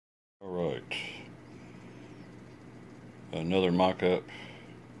Alright. Another mock-up.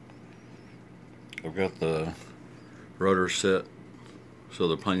 I've got the rudder set so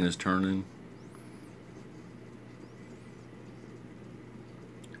the plane is turning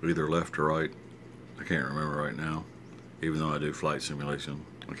either left or right. I can't remember right now. Even though I do flight simulation,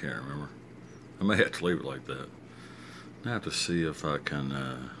 I can't remember. I may have to leave it like that. I have to see if I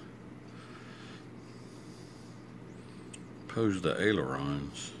can pose the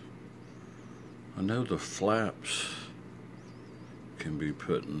ailerons. I know the flaps can be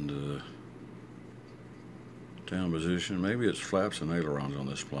put into down position. Maybe it's flaps and ailerons on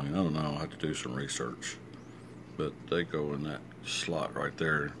this plane. I don't know. I'll have to do some research. But they go in that slot right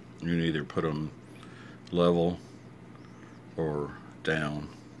there. You can either put them level or down.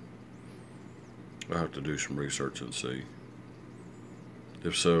 I'll have to do some research and see.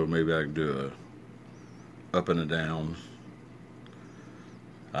 If so, maybe I can do a up and a down.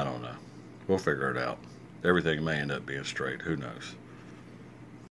 I don't know. We'll figure it out. Everything may end up being straight. Who knows?